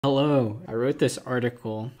Hello, I wrote this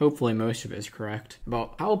article, hopefully most of it is correct,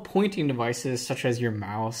 about how pointing devices such as your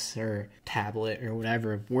mouse or tablet or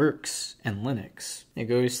whatever works in Linux. It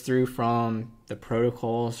goes through from the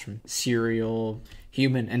protocols, from serial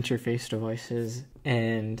human interface devices,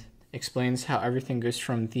 and explains how everything goes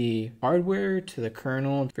from the hardware to the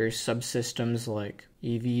kernel, various subsystems like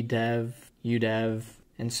evdev, udev,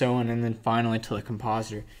 and so on, and then finally to the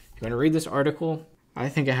compositor. If you want to read this article, I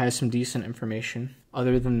think it has some decent information.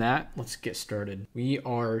 Other than that, let's get started. We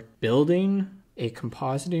are building a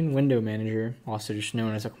compositing window manager, also just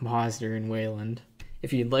known as a compositor in Wayland.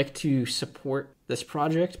 If you'd like to support this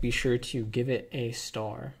project, be sure to give it a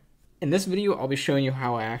star. In this video, I'll be showing you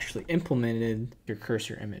how I actually implemented your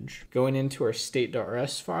cursor image. Going into our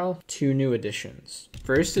state.rs file, 2 new additions.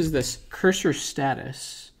 First is this cursor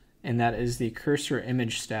status, and that is the cursor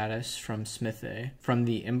image status from Smithy, from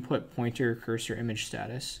the input pointer cursor image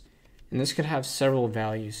status. And this could have several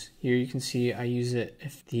values. Here you can see I use it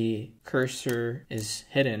if the cursor is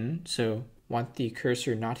hidden, so want the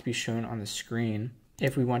cursor not to be shown on the screen.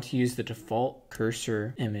 If we want to use the default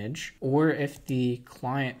cursor image, or if the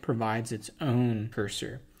client provides its own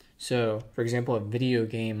cursor. So, for example, a video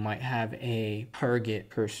game might have a target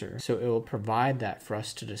cursor, so it will provide that for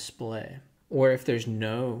us to display. Or if there's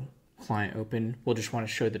no client open, we'll just want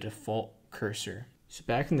to show the default cursor. So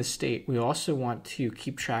back in the state, we also want to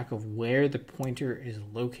keep track of where the pointer is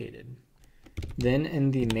located. Then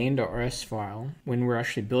in the main.rs file, when we're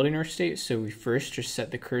actually building our state, so we first just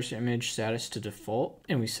set the cursor image status to default,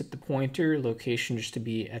 and we set the pointer location just to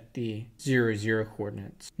be at the 0, 0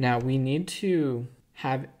 coordinates. Now we need to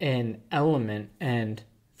have an element, and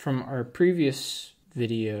from our previous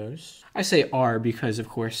videos, I say "are" because of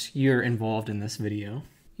course you're involved in this video,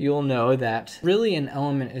 you'll know that really an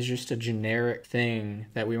element is just a generic thing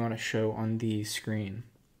that we want to show on the screen.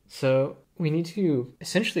 So we need to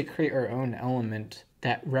essentially create our own element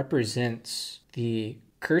that represents the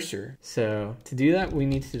cursor. So to do that, we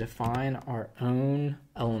need to define our own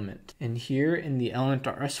element. And here in the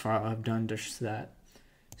element.rs file, I've done just that.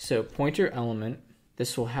 So pointer element,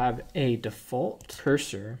 this will have a default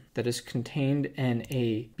cursor that is contained in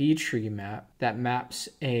a B-tree map that maps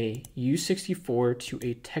a U64 to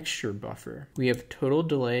a texture buffer. We have total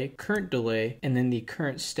delay, current delay, and then the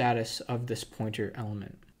current status of this pointer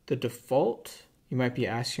element. The default, you might be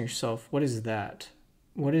asking yourself, what is that?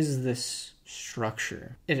 What is this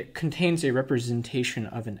structure? It contains a representation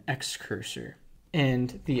of an X cursor.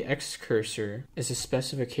 And the X cursor is a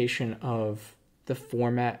specification of the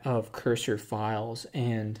format of cursor files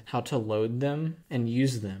and how to load them and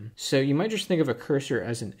use them. So you might just think of a cursor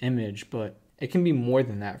as an image, but it can be more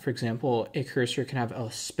than that. For example, a cursor can have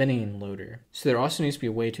a spinning loader. So there also needs to be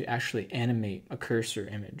a way to actually animate a cursor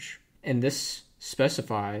image. And this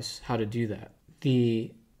specifies how to do that.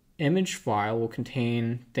 The image file will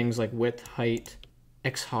contain things like width, height,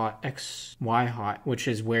 x hot, x, y hot, which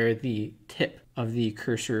is where the tip of the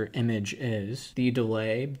cursor image is, the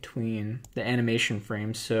delay between the animation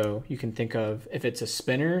frames. So you can think of if it's a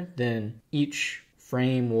spinner, then each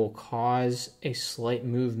frame will cause a slight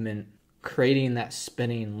movement, creating that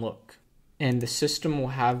spinning look. And the system will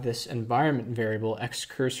have this environment variable, x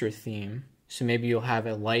cursor theme. So maybe you'll have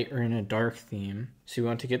a light or a dark theme. So we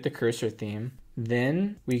want to get the cursor theme.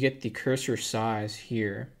 Then we get the cursor size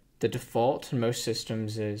here. The default in most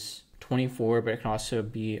systems is 24, but it can also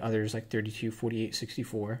be others like 32, 48,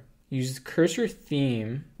 64. Use the cursor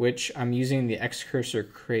theme, which I'm using the X cursor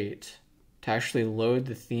crate to actually load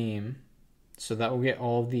the theme. So that will get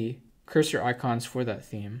all the cursor icons for that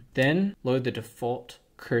theme. Then load the default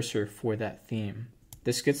cursor for that theme.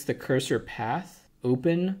 This gets the cursor path,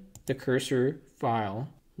 open the cursor file,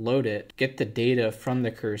 load it, get the data from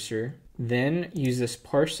the cursor, then use this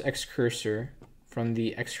parse X cursor from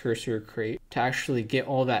the X cursor crate to actually get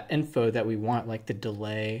all that info that we want, like the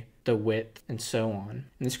delay, the width, and so on.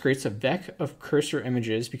 And this creates a vec of cursor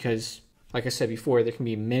images because, like I said before, there can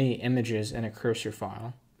be many images in a cursor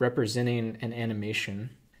file representing an animation.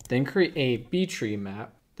 Then create a B-tree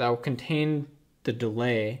map that will contain the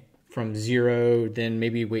delay from 0, then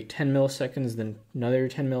maybe wait 10 milliseconds, then another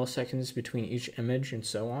 10 milliseconds between each image, and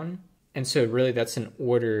so on. And so really that's an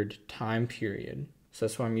ordered time period. So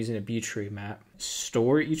that's why I'm using a B-tree map.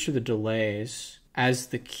 Store each of the delays as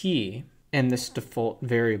the key in this default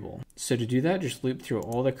variable. So to do that, just loop through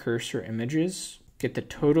all the cursor images, get the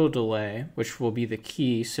total delay, which will be the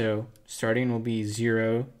key. So starting will be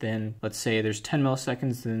 0, then let's say there's 10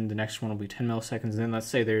 milliseconds, then the next one will be 10 milliseconds, then let's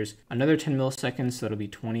say there's another 10 milliseconds, so that'll be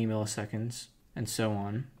 20 milliseconds, and so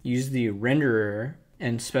on. Use the renderer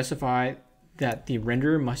and specify that the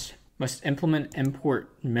renderer must implement import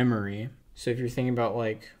memory. So if you're thinking about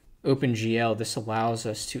like OpenGL, this allows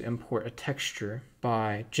us to import a texture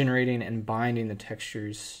by generating and binding the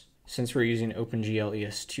textures, since we're using OpenGL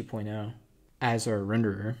ES 2.0 as our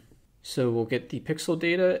renderer. So we'll get the pixel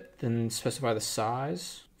data, then specify the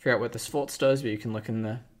size, figure out what this false does, but you can look in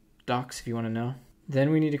the docs if you want to know. Then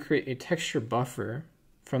we need to create a texture buffer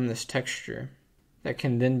from this texture that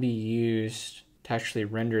can then be used to actually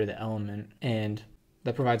render the element, and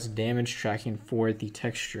that provides damage tracking for the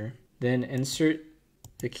texture. Then insert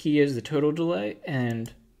the key as the total delay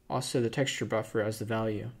and also the texture buffer as the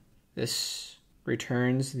value. This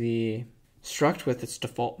returns the struct with its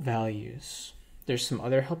default values. There's some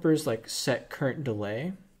other helpers like set current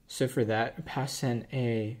delay. So for that, pass in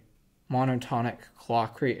a monotonic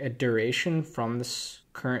clock, create a duration from this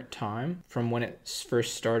current time from when it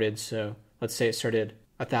first started. So let's say it started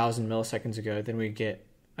 1,000 milliseconds ago, then we get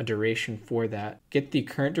a duration for that. Get the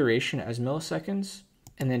current duration as milliseconds,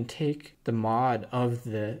 and then take the mod of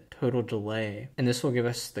the total delay, and this will give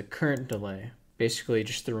us the current delay, basically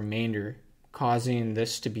just the remainder, causing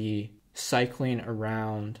this to be cycling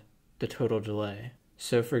around the total delay.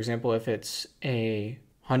 So for example, if it's a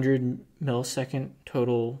 100 millisecond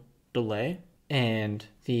total delay and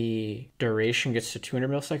the duration gets to 200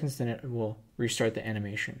 milliseconds, then it will restart the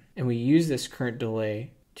animation. And we use this current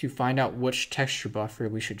delay to find out which texture buffer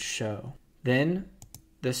we should show. Then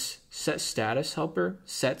this set status helper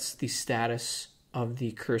sets the status of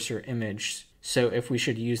the cursor image. So if we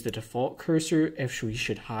should use the default cursor, if we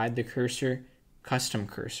should hide the cursor, custom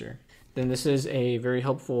cursor. Then this is a very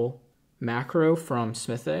helpful macro from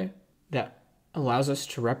Smithe that allows us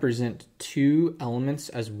to represent two elements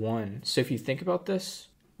as one. So if you think about this,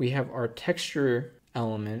 we have our texture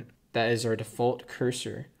element that is our default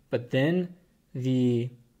cursor, but then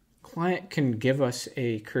the client can give us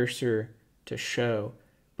a cursor to show,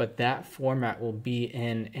 but that format will be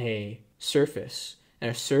in a surface, and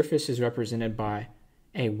a surface is represented by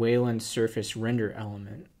a Wayland surface render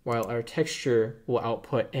element, while our texture will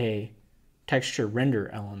output a texture render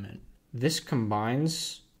element. This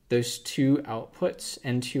combines those two outputs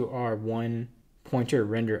into our one pointer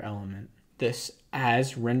render element. This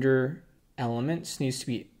as render elements needs to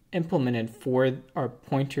be implemented for our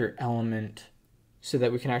pointer element so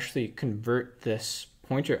that we can actually convert this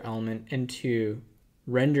pointer element into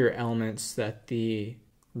render elements that the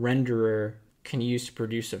renderer can use to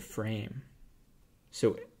produce a frame.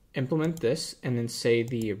 So implement this and then say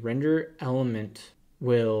the render element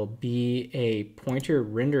will be a pointer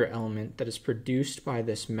render element that is produced by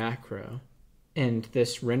this macro, and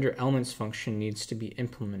this render elements function needs to be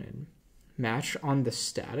implemented. Match on the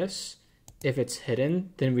status. If it's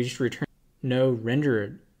hidden, then we just return no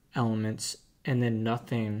rendered elements and then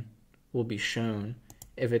nothing will be shown.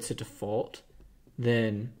 If it's a default,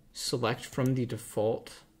 then select from the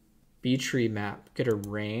default B-tree map, get a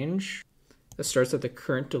range that starts at the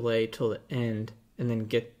current delay till the end, and then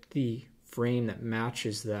get the frame that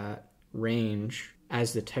matches that range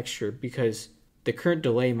as the texture, because the current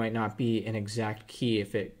delay might not be an exact key.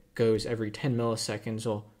 If it goes every 10 milliseconds,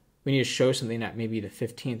 well, we need to show something at maybe the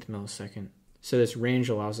 15th millisecond. So this range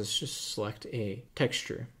allows us to select a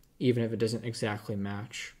texture, even if it doesn't exactly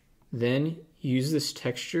match. Then use this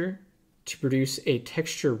texture to produce a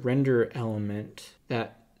texture render element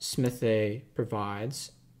that Smithe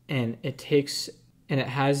provides, and it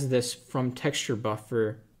has this from texture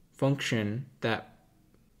buffer function that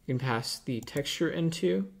you can pass the texture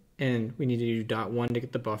into, and we need to do .1 to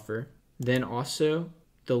get the buffer. Then also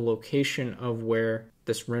the location of where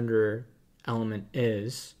this render element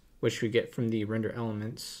is, which we get from the render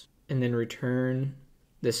elements, and then return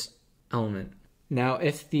this element. Now,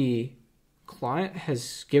 if the client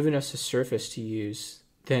has given us a surface to use,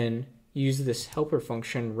 then use this helper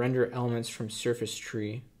function, render elements from surface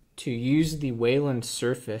tree, to use the Wayland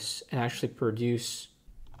surface and actually produce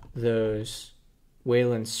those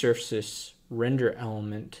Wayland surface render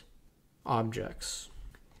element objects.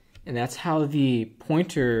 And that's how the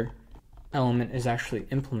pointer element is actually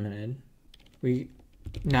implemented. We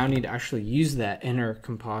now need to actually use that in our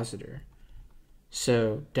compositor.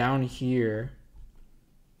 So down here,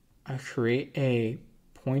 I create a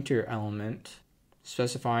pointer element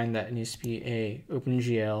specifying that it needs to be a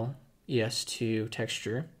OpenGL ES2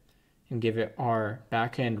 texture, and give it our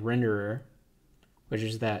backend renderer, which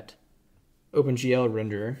is that OpenGL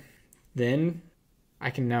renderer. Then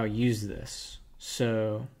I can now use this.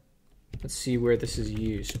 So let's see where this is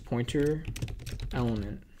used. Pointer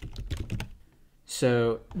element.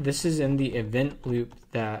 So this is in the event loop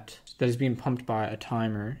that is being pumped by a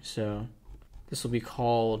timer. So this will be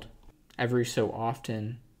called every so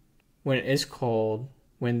often. When it is called,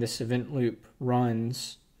 when this event loop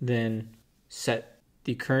runs, then set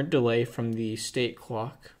the current delay from the state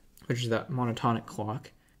clock, which is that monotonic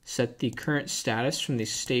clock, set the current status from the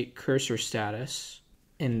state cursor status,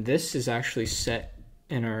 and this is actually set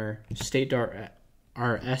in our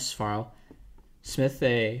state.rs file. Smith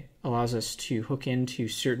allows us to hook into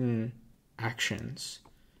certain actions.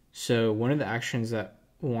 So one of the actions that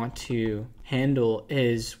we want to handle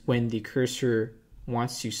is when the cursor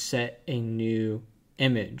wants to set a new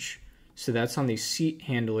image. So that's on the seat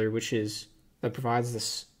handler, that provides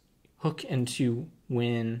this hook into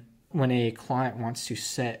when a client wants to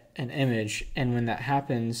set an image, and when that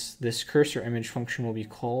happens, this cursor image function will be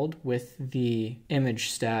called with the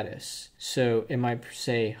image status. So it might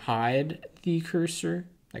say hide the cursor. In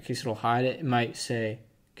that case, it'll hide it. It might say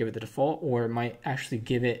give it the default, or it might actually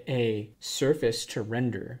give it a surface to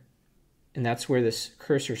render. And that's where this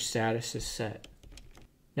cursor status is set.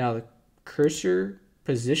 Now the cursor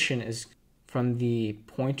position is from the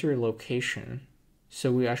pointer location.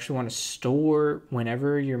 So we actually want to store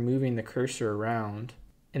whenever you're moving the cursor around,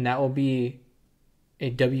 and that will be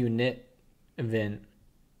a WNIT event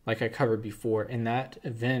like I covered before, and that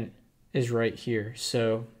event is right here.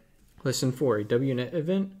 So listen for a WNIT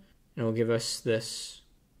event, and it will give us this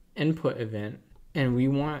input event, and we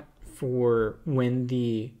want for when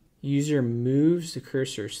the user moves the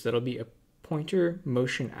cursor, so that'll be a pointer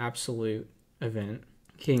motion absolute event.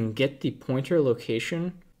 You can get the pointer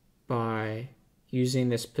location by using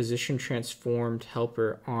this position transformed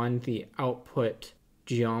helper on the output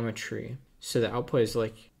geometry. So the output is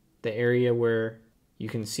like the area where you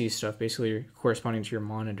can see stuff, basically corresponding to your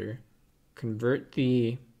monitor. Convert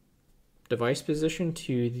the device position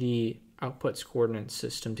to the output's coordinate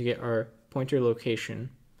system to get our pointer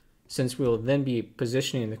location, since we'll then be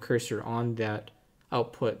positioning the cursor on that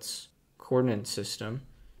output's coordinate system.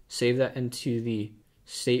 Save that into the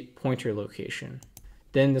state pointer location.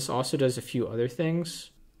 Then this also does a few other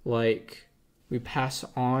things, like we pass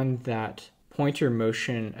on that pointer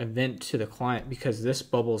motion event to the client because this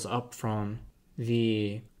bubbles up from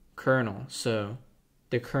the kernel. So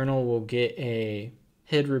the kernel will get a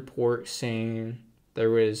HID report saying there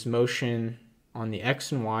was motion on the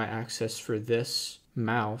X and Y axis for this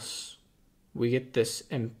mouse. We get this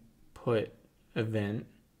input event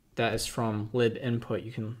that is from lib input.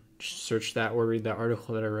 You can search that or read that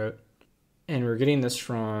article that I wrote. And we're getting this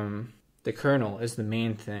from the kernel as the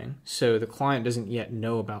main thing. So the client doesn't yet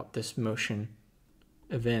know about this motion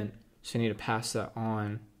event. So you need to pass that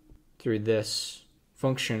on through this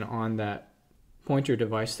function on that pointer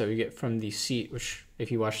device that we get from the seat, which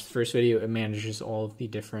if you watch the first video, it manages all of the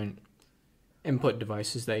different input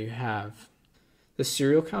devices that you have. The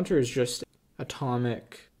serial counter is just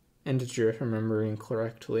atomic integer, if I'm remembering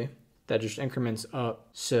correctly, that just increments up.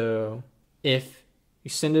 So if you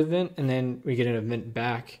send an event and then we get an event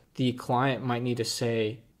back, the client might need to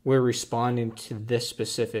say, we're responding to this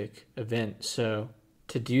specific event. So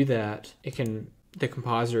to do that, the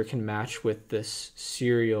compositor can match with this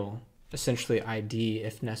serial, essentially ID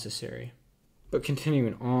if necessary. But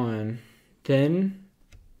continuing on, then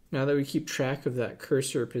now that we keep track of that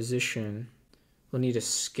cursor position, we'll need to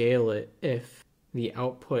scale it if the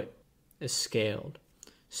output is scaled.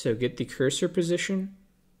 So get the cursor position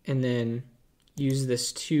and then use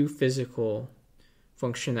this toPhysical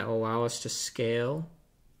function that will allow us to scale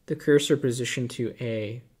the cursor position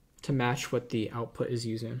to match what the output is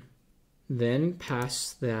using. Then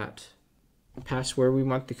pass where we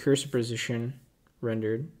want the cursor position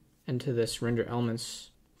rendered into this render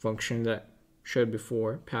elements function that showed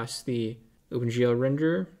before. Pass the OpenGL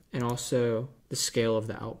renderer and also the scale of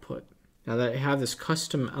the output. Now that I have this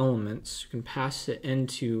custom elements, you can pass it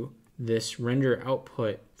into this render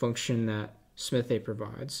output function that Smith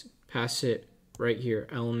provides. Pass it right here,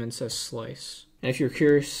 elements as slice. And if you're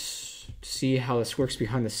curious to see how this works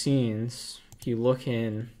behind the scenes, if you look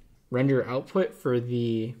in render output for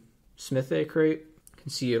the Smith crate, you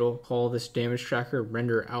can see it'll call this damage tracker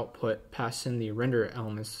render output, pass in the render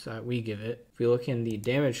elements that we give it. If we look in the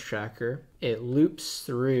damage tracker, it loops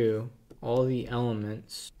through all the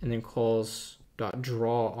elements and then calls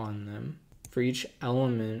 .draw on them for each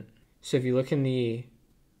element. So if you look in the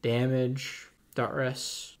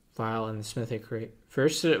damage.res file in the Smith crate,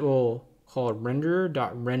 first it will call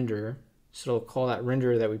renderer.render, so it'll call that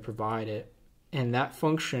renderer that we provide it, and that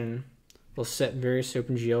function will set various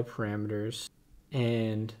OpenGL parameters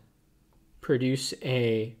and produce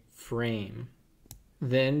a frame.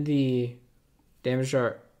 Then the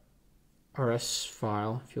damage.rs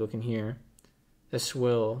file, if you look in here, this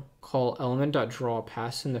will call element.draw,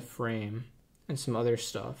 pass in the frame, and some other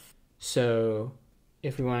stuff. So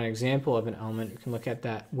if we want an example of an element, we can look at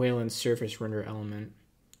that Wayland surface render element.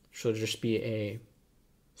 which will just be a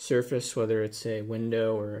surface, whether it's a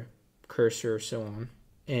window or a cursor or so on.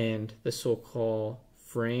 And this will call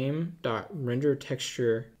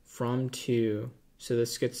frame.renderTexture from to. So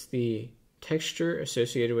this gets the texture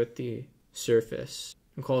associated with the surface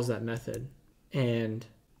and calls that method. And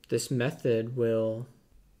this method will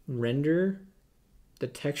render the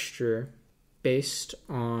texture based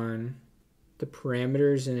on the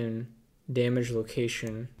parameters and damage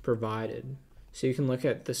location provided. So you can look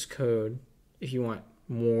at this code if you want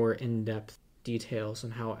more in-depth details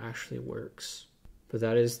on how it actually works. But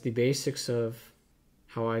that is the basics of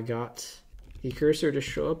how I got the cursor to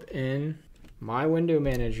show up in my window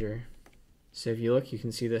manager. So if you look, you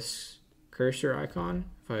can see this cursor icon.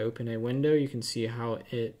 If I open a window, you can see how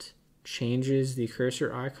it changes the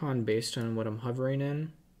cursor icon based on what I'm hovering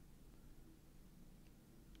in.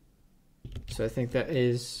 So I think that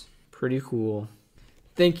is pretty cool.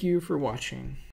 Thank you for watching.